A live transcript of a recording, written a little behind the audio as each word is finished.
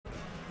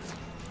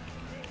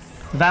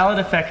Valid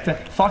effect.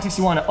 Fox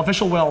 61.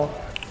 Official will.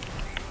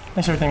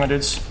 Thanks for everything, my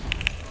dudes.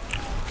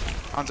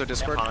 Hanzo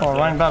Discord. Oh,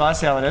 Ryan battle. I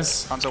see how it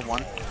is. Hanzo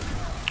 1.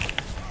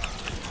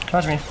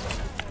 Charge me.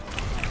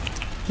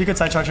 You could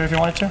side charger if you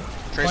wanted to.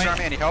 Tracer on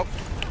me, any help?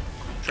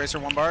 Tracer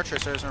 1 bar,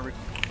 Tracer is no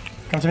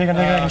Come to me, come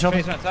to me, I can show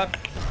me. Tracer on top.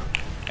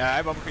 Yeah, I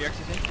have bubble for your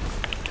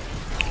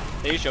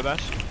xQc. They use show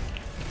bash.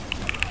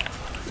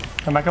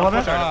 Come back a little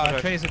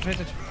bit. Tracer.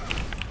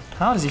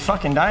 How does he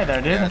fucking die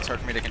there, dude? Yeah, it's hard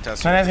for me to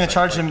contest. My man's gonna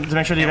charge him to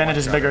make sure the advantage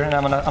is bigger, and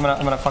I'm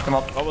gonna fuck him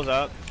up. Bubbles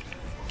up.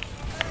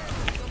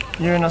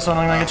 You're in so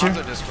I'm gonna get you.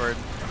 Hanzo Discord.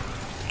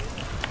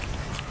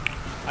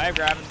 I have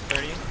grab in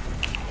 30.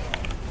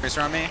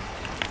 Tracer on me.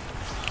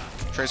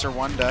 Tracer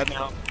 1 dead.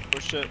 No,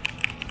 push it.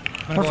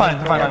 We're fine.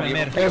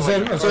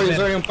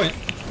 Sorry, on point.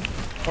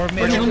 Or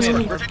mid.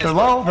 They're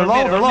low.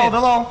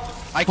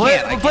 I Play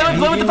can't.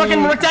 with the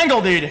fucking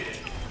rectangle, dude.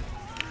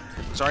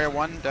 Zarya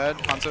 1 dead.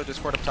 Hanzo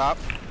Discord up top.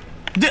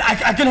 Dude,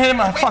 I couldn't hit him.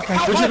 Fuck.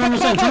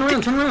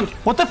 Turn around.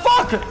 What the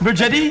fuck?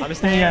 Burjetti? I'm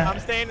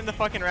staying in the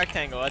fucking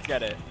rectangle. Let's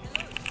get it.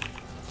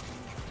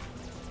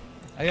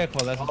 I gotta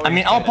call that. I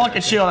mean, I'll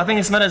pocket shield. I think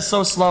his meta is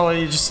so slow.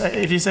 You just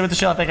if you stay with the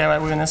shield, I think I might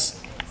win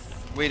this.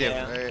 We do.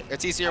 Yeah.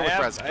 It's easier with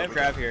res. I have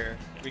grab here.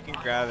 We can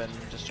grab and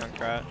just junk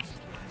rat.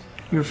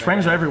 Your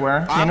frames are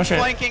everywhere. I'm no shit.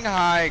 flanking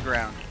high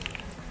ground.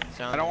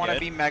 Sounds I don't want to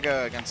good. be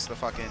mega against the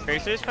fucking...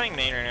 Tracer's playing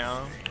main right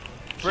now.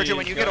 Bridget,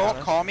 when you get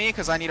ult, call me,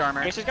 because I need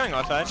armor. Tracer's going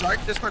left side. Sorry,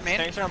 Discord main.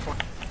 Tanks are on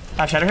point.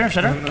 I have shatter here,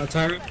 shatter.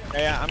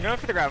 Yeah, I'm going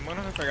for the grab. I'm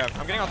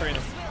getting all 3 of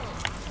them.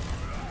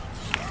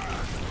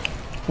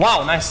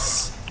 Wow,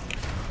 nice.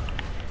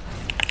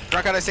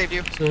 Drunk out, I saved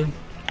you. There's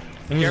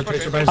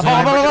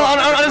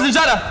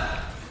Zenyatta.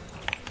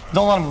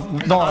 Don't let him.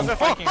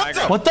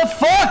 What the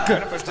fuck?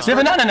 They have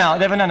a nana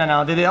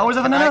now. Did they always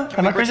have a nana?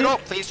 Am I crazy?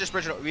 Please just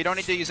bridge it. We don't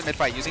need to use it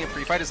mid-fight. Using it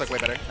pre-fight is like way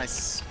better.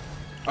 Nice.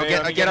 Oh,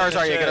 get our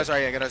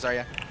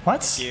Zarya.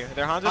 What?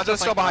 Hanzo's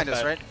still behind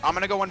us, right? I'm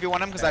gonna go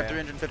 1v1 him because I have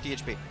 350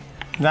 HP.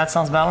 That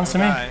sounds balanced to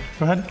me.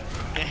 Go ahead.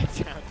 Yeah, it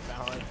sounds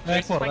balanced.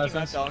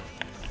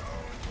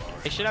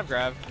 They should have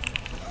grab.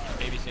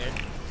 Maybe soon.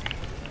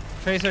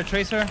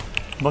 Tracer.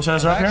 Both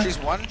shadows are up here. She's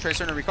 1.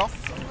 Tracer in a recall.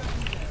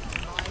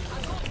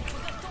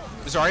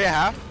 Zarya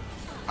half.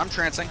 I'm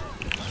trancing.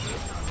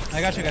 I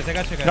got you guys.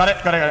 Got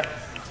it.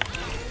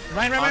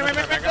 Ryan,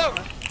 go!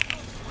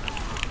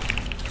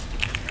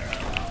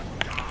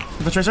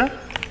 The Tracer?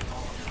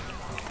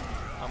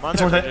 I'm on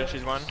It's worth it.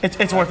 She's 1.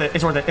 It's worth it.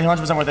 It's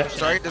 100% worth it.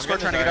 Sorry,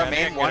 Discord trying to get out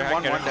main.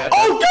 1 dead.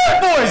 Oh,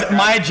 good boys!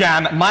 My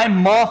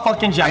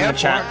motherfucking jam in the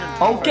chat.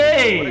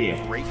 Okay.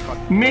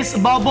 Miss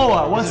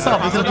Balboa, what's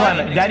up? Into the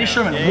private. Daddy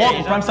Sherman,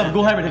 welcome. Prime sub,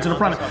 go ahead into the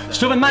private.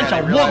 Steven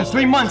Mancha, welcome.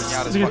 3 months.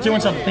 Doing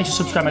something. Thanks for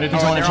subscribing.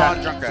 Thanks for in the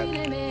chat.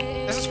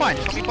 This is fine.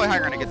 Just let me play high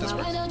ground and get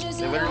Discord.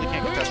 They literally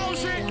can't contest me.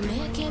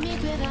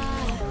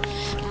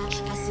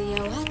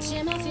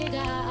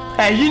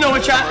 Hey, you know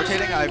what, chat?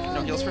 Rotating, I have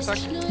no heals for a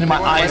sec. In my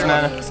eyes,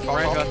 man.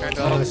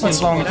 What's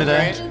wrong with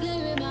today?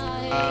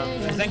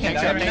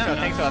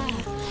 Thanks up.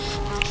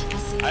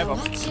 I have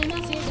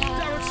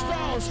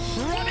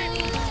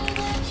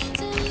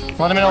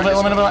One minute,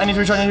 I need to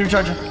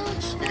recharge.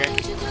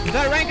 You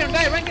die, rank him,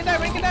 die.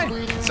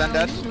 Send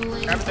dead.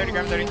 Grab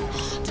 30.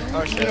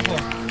 Oh shit. Beautiful.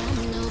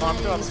 Oh, I'm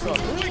still up.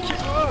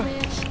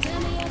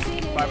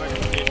 550 HP, by the way.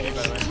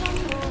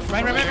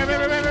 Run.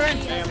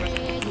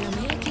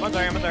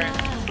 I'm sorry.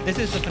 This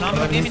is the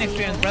phenomenal gaming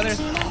experience, brothers.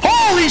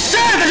 Holy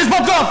shit! I just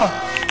popped off!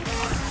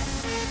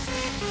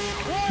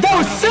 That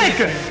was sick!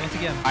 Once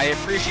again. I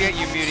appreciate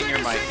you muting your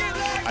mic.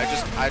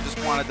 I just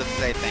wanted to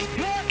say thank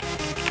you.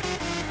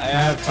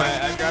 I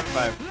grabbed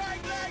 5.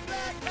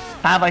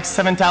 I have like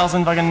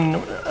 7,000 fucking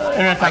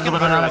internet packets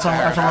right now. That's why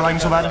I'm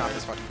lagging so bad.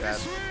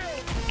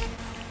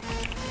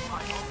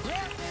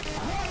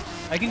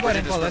 I can go ahead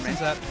and call lessons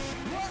that.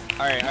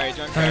 Alright,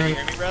 Junkrat, you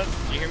hear me, bro?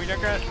 You hear me,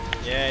 Junkrat?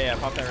 Yeah,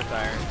 pop that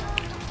retire.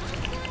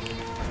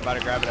 I'm about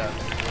to grab it up.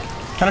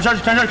 Counter charge.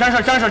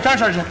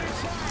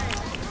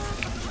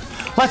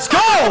 Let's go!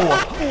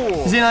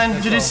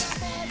 Z9, GG's.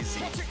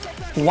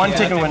 One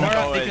ticket win.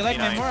 Did you like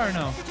my more or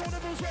no?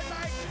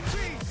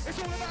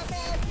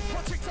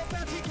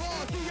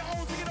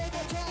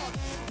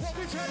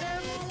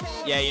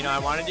 Yeah, you know, I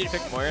wanted you to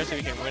pick Moira so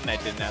we can win, and I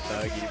didn't have to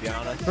hug you, to be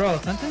honest. Bro,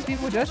 sometimes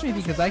people judge me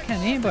because I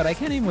can't aim, but I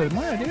can't aim with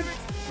Moira, dude.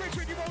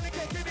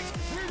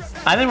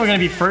 I think we're gonna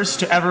be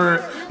first to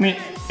ever. I mean,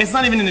 it's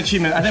not even an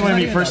achievement. I think we're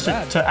gonna be first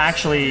to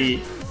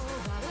actually.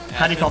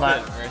 How do you call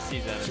that?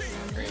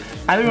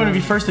 I think we're gonna be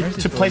first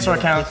to place our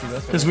account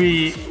because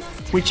we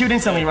queued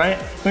instantly, right?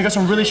 We got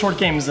some really short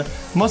games.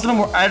 Most of them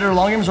were either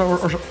long games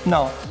or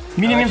no.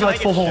 Medium games are like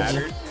full holds.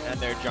 And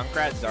they're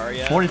Junkrat,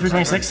 Zarya.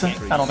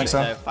 43-26? I don't think so.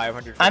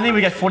 I think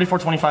we get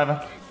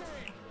 44-25.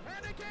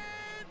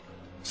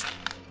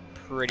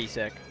 Pretty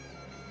sick.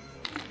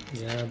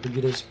 Yeah,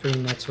 Brigida's pretty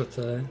nuts with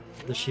the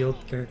shield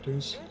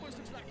characters.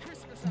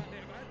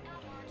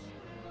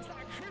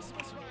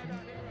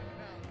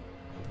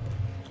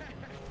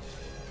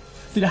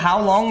 Dude, how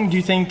long do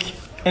you think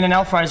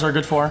In-N-Out fries are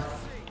good for?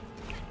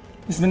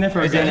 It's been there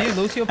for a Is there day. any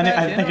Lucio I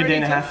patch think a day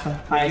and a in half.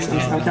 I'm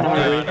kind of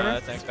hungry. No,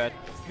 that sounds bad.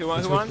 Who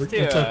wants until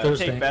to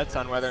Thursday. take bets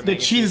on whether The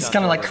cheese is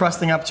kind of like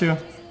crusting up too.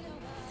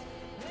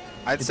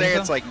 I'd say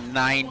it's like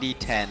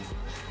 90-10.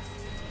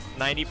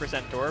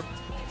 90% Torb?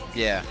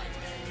 Yeah.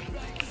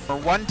 For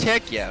one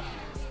tick, yeah.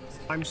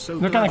 I'm so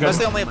They're kinda glad good. Unless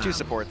they only have man. 2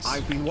 supports.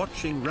 I've been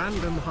watching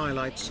random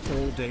highlights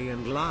all day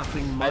and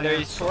laughing my Either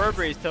he's ass Torb off.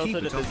 or he's tilted Keep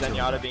at it the up,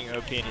 Zenyatta Tilda. being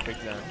OP and he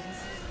picks Zen.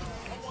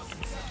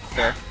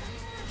 Fair.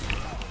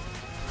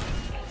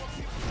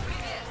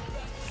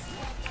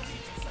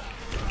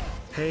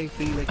 Hey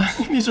Felix.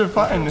 These are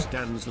fun.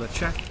 Dans le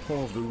chat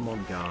pour vous mon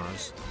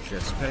gars.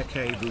 J'espère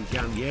que vous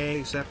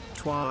gagnez cette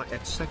toi et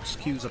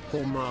s'excuse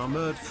pour ma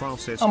merde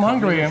française. I'm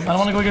hungry. I don't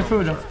want to go get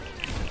food.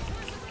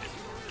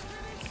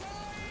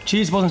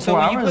 Cheese wasn't So 4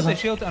 when you hours. put the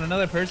shield on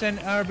another person,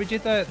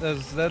 Brigitte,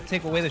 does that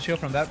take away the shield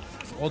from that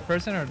old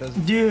person, or does?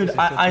 Dude, does it still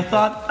I keep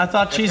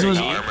thought cheese was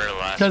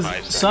because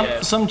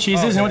some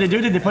cheeses, you know what they do?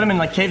 They put them in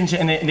like cave and shit,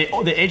 and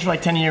they age for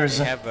like 10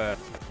 years I have a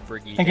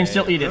Brigitte. and can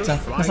still eat it.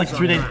 That's like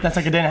 3 days. That's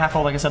like a day and a half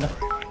old, like I said.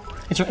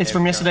 It's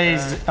from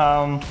yesterday's.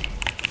 I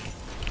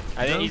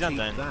think he's on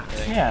Zen.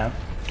 Yeah.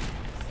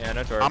 Yeah,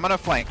 no Torb. I'm gonna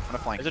flank.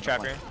 There's a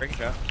trap here. Breaking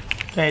trap.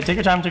 Okay, take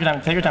your time. Take your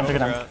time. Take your time. Take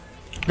your time.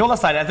 Go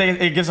left side. I think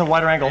it gives a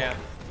wider angle. Yeah.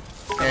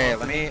 Hey,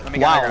 let me get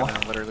Wow. high ground.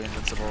 I'm literally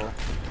invincible.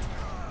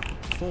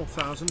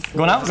 4,000.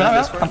 Go now. Go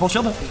now. I'm full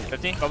shield.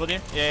 15, bubble you?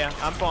 Yeah.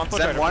 I'm full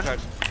Zen charge.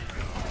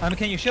 one.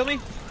 Can you shield me?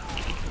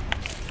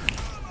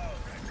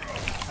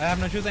 I have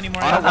no shoes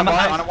anymore. On I'm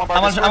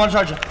on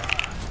charge.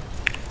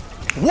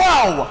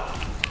 Wow!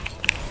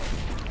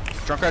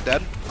 Drunkard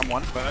dead. I'm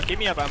one. But keep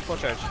me up. I'm full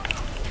charge.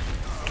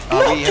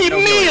 No, we have keep no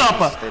me healers.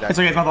 up! They died. It's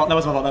okay. It's my fault. That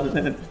was my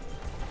fault.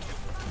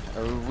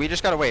 We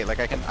just gotta wait. Like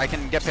I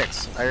can get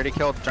picks. I already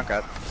killed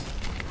Junkrat.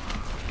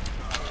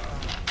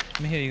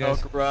 Let me hear you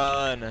guys. Oak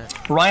run.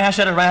 Ryan has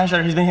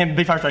shattered. He's been hitting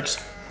big fire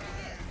strikes.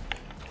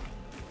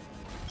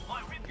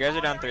 You guys are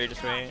down 3.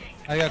 Just wait.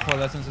 I got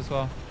coalescence as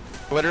well.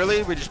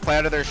 Literally, we just play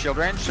out of their shield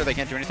range so they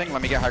can't do anything.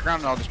 Let me get high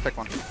ground and I'll just pick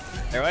one.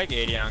 They're like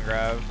 80 on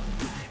grab.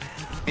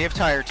 We have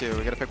tire too.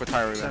 We gotta pick what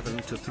tire we got. 7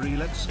 to 3.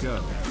 Let's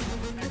go.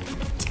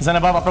 Zen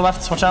above, upper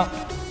left. Watch out.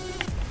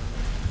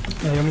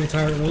 Yeah, you want me to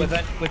tire it?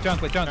 With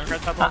junk.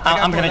 Junkrat top one.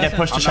 I'm gonna get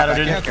pushed to I'm shadow, not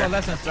dude. I back got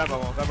coalescence. That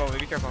bubble.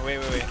 Be careful. Wait.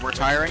 We're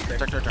tiring.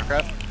 Protect our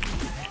Junkrat.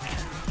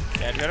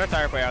 Yeah, try to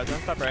tire play out.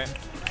 Don't stop right.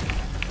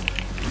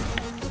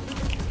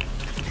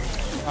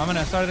 I'm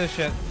gonna start this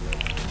shit.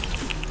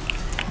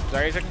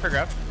 Zarya's looking for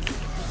grab.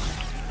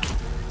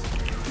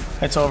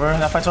 It's over.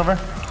 That fight's over.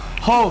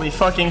 Holy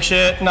fucking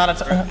shit. Not a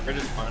tie. We're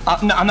just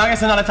fine. No, I'm not gonna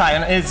say not a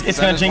tie. It's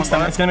gonna is jinx one them.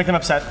 bar. It's gonna make them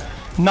upset.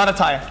 Not a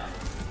tie.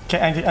 Okay,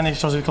 I need to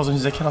close the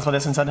music. That's what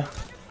this inside.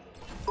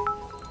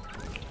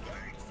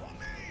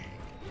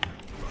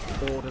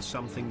 Order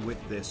something with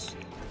this.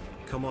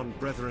 Come on,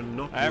 brethren,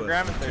 not I have worth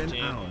grab in 10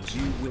 13. hours.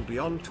 You will be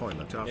on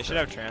toilet after. They should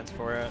have trans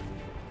for it.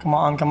 Come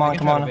on. I can try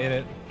to on. bait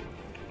it.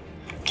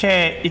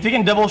 Okay, if you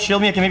can double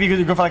shield me, I can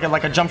maybe go for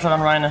like a jump shot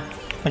on Ryan.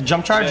 Like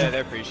jump charge? Yeah,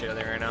 they're pretty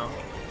shielding right now.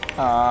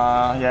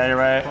 Oh, Yeah, you're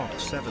right. Top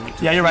 7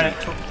 to Yeah, you're right.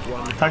 3, top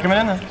 1. Tuck him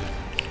in.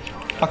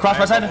 Across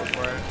my side.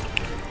 For it.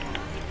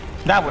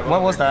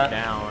 What was that?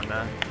 Down.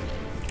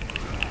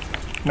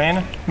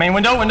 Main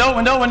window.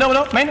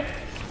 Main.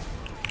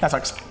 That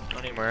sucks.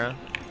 Don't need Mura.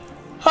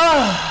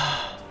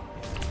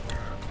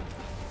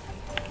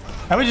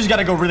 Now we just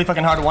gotta go really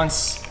fucking hard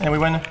once and we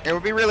win. It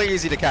would be really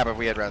easy to cap if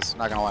we had res.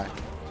 Not gonna lie.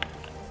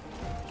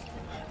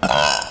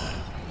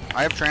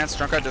 I have trans.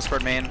 Junkrat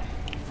Discord main.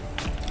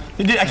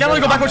 Dude, I can't want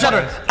to go backward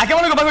shatter. I can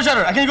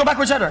go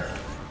backward shatter.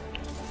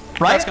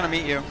 Right? That's gonna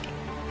meet you.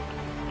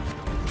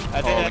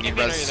 I think Oh, I we need think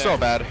they know res you're so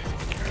there. bad.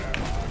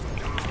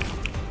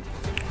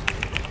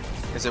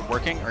 Is it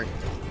working or?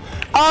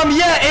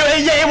 Yeah,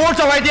 it worked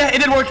alright. Yeah, it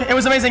did work. It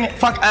was amazing.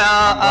 Fuck.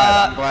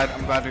 I'm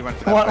glad we went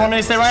for that. Want me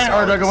to stay Ryan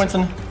or do I go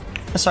Winston?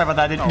 Sorry about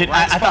that. No, Dude,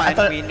 Ryan's I fine.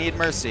 thought. We need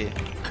Mercy.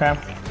 Okay.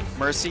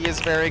 Mercy is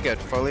very good.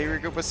 Fully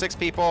regroup with 6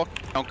 people.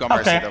 Don't go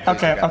Mercy though,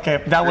 please.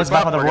 Okay. That was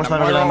by far the worst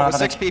I've ever done in my life.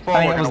 6 people.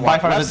 I think We're it was gonna by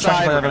walk far the left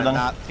destruction side. I've We're ever gonna done.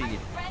 not feed.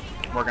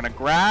 We're gonna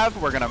grab.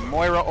 We're gonna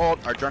Moira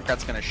ult. Our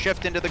Junkrat's gonna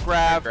shift into the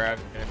grab.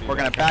 We're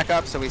gonna back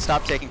up so we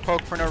stop taking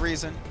poke for no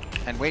reason.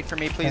 And wait for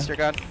me, please, dear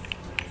God.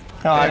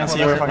 Oh, I didn't see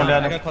you were fucking I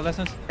dead. got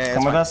coalescence. Hey, Come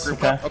it's with fine. us? Group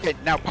Okay. up. Okay,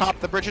 now pop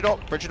the Bridget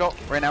ult. Bridget ult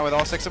right now with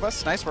all 6 of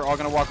us. Nice. We're all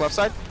gonna walk left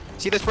side.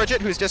 See this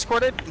Bridget who's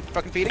discorded and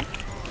fucking feeding?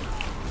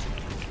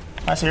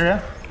 I see you.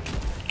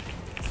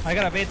 I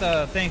gotta bait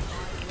the thing.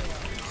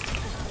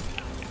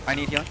 I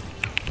need healing.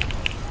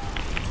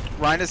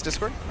 Ryan is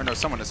Discord? Or no,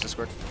 someone is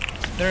Discord.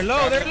 They're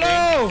low.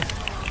 No!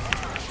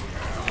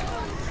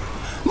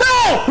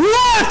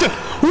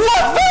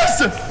 What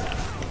this?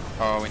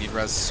 Oh, we need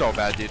res so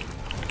bad, dude.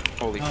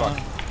 Holy fuck.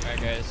 Alright,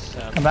 guys.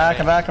 Come back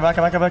a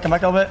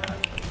little bit.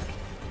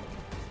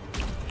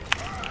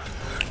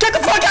 Get the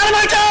fuck out of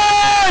my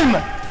game!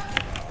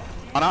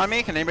 Ana on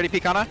me? Can anybody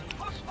peek Ana?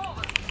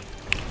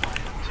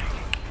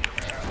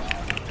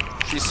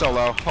 She's so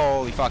low.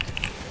 Holy fuck.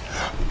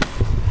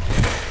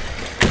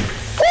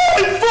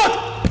 Holy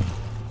fuck!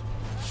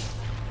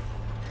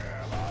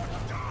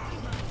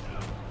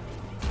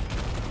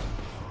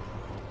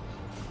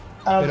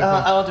 I don't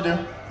know what to do.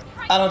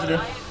 I don't know what to do.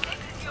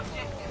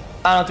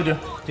 I don't know what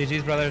to do.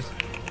 GG's, brothers.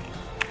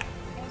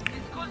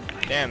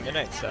 Damn,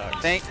 Midnight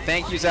sucks.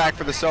 Thank you, Zach,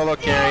 for the solo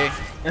carry.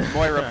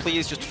 Moira,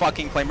 please just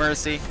fucking play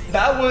Mercy.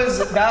 That was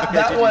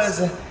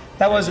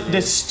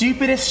the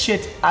stupidest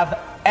shit I've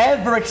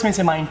ever experienced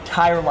in my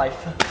entire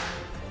life.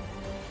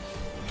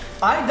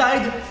 I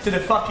died to the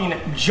fucking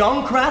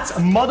Junkrat's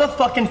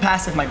motherfucking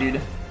passive, my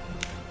dude.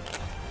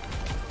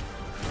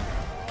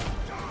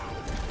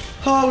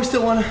 Oh, we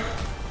still won.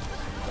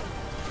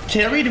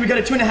 Carried, we got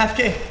a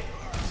 2.5K.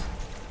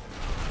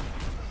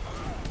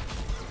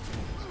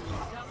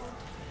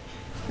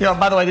 Yo,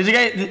 by the way, did you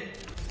guys...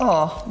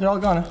 Oh, they're all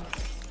gone.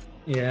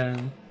 Yeah.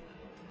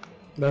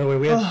 By the way,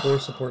 we had 4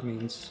 support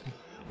means.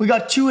 We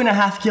got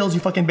 2.5 kills, you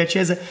fucking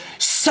bitches.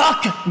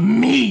 Suck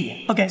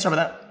me! Okay, sorry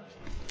about that.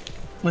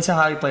 Let's see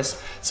how he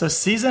plays. So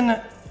season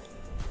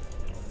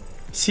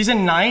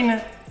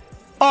 9.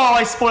 Oh,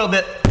 I spoiled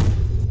it.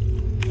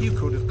 You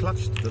could have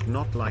clutched that,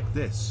 not like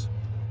this.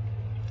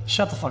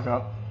 Shut the fuck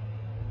up.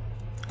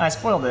 I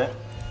spoiled it.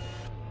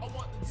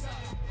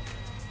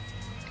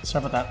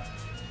 Sorry about that.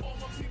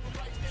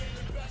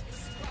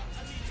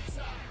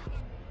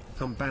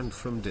 I'm banned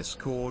from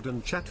Discord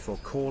and chat for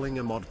calling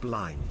a mod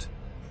blind.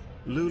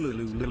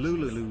 Lulu.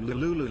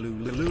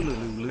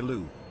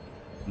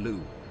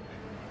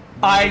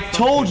 I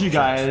told you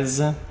guys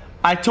it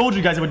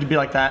would be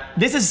like that.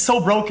 This is so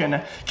broken.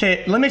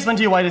 Okay, let me explain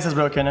to you why this is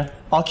broken.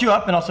 I'll queue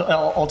up and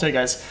I'll tell you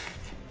guys.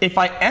 If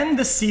I end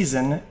the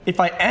season,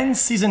 if I end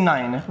season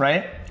 9,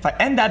 right? If I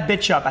end that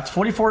bitch up at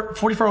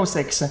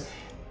 4406,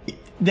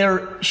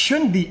 there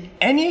shouldn't be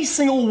any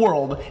single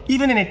world,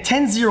 even in a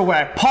 10-0 where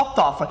I popped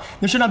off,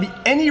 there should not be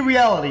any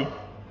reality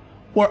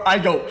where I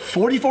go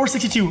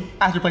 4462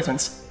 after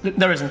placements.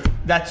 There isn't.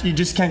 That you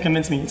just can't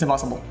convince me. It's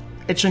impossible.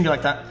 It shouldn't be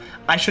like that.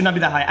 I should not be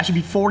that high. I should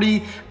be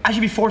 40. I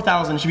should be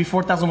 4,000. I should be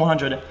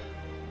 4,100.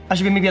 I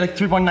should be maybe like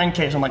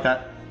 3.9K or something like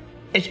that.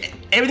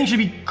 Everything should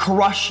be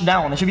crushed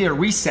down. There should be a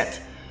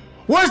reset.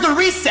 Where's the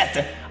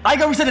reset? I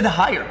got resetted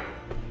higher.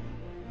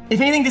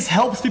 If anything, this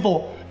helps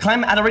people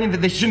climb at a rating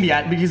that they shouldn't be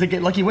at because they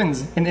get lucky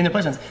wins in their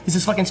placements. This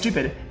is fucking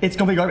stupid. It's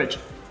complete garbage.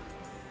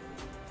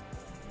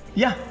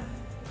 Yeah.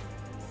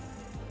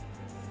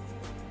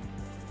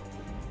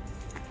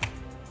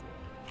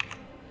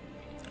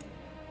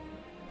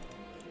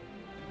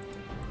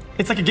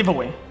 It's like a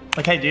giveaway.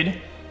 Like, hey,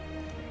 dude.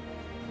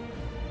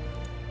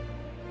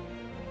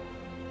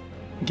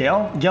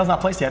 Gale? Gale's not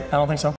placed yet. I don't think so.